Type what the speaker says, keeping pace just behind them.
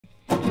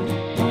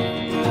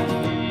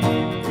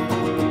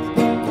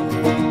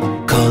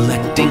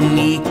collecting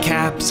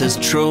kneecaps as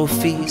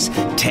trophies,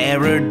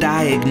 terror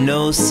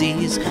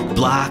diagnoses,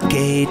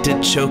 blockade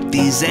to choke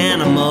these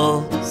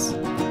animals.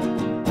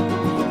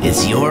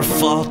 It's your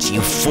fault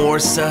you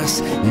force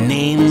us,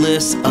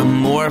 nameless,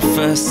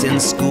 amorphous,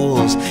 in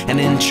schools and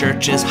in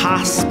churches,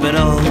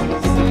 hospitals.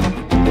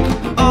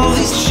 All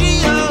these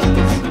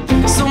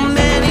shields, so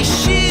many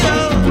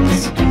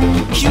shields,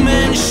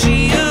 human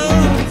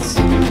shields.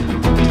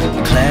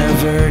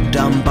 Clever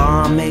dumb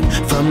bombing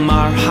from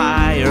our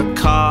higher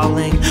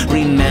calling.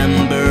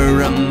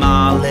 Remember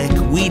Amalek,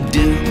 we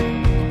do.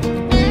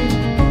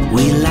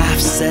 We laugh,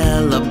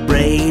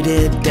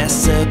 celebrated,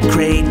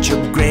 desecrate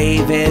your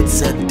grave.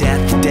 It's a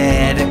death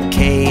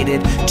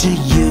dedicated to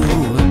you.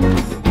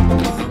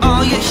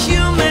 All you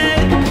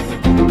human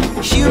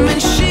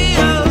shields.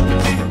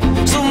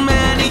 So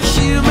many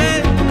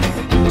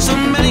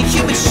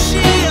human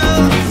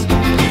shields.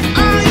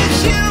 All you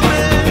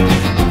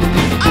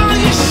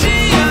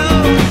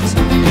shields.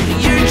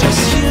 You're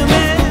just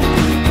human.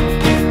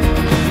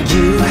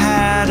 You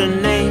had a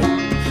name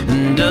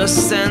and a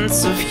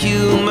sense of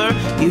humor.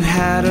 You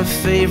had a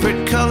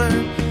favorite color.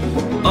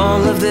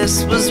 All of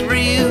this was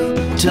real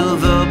till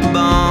the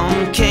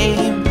bomb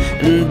came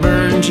and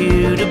burned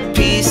you to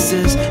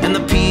pieces. And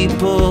the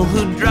people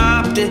who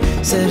dropped it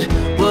said,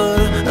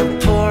 what a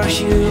poor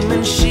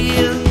human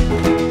shield.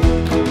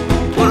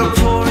 What a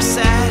poor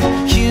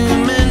sad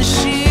human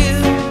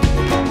shield.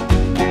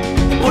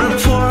 What a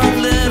poor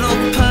little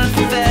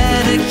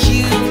pathetic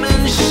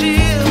human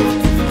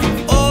shield.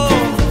 Oh,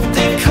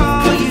 they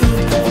call you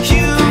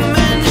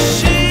human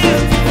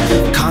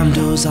shield.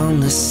 Condos on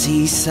the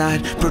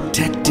seaside,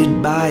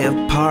 protected by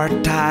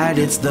apartheid.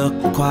 It's the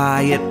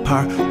quiet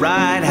part,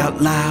 right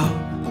out loud.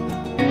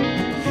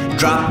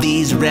 Drop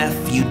these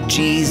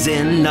refugees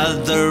in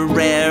other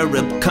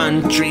Arab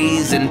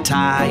countries,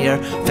 entire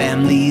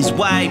families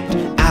wiped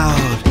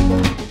out.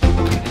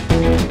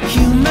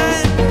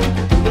 Human,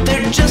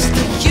 they're just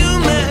a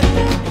human.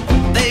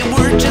 They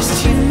were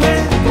just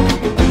human.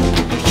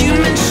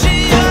 Human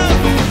shield,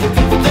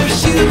 they're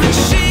human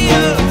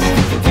shields.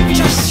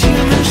 Just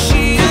human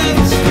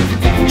shields.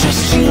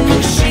 Just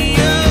human shields.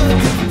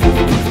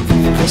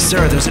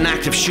 Sir, there's an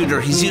active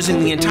shooter. He's using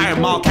the entire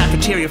mall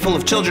cafeteria full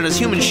of children as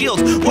human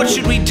shields. What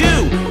should we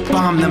do?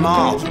 Bomb them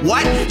all.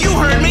 What? You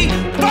heard me!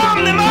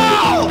 Bomb them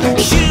all!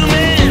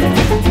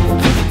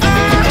 Human!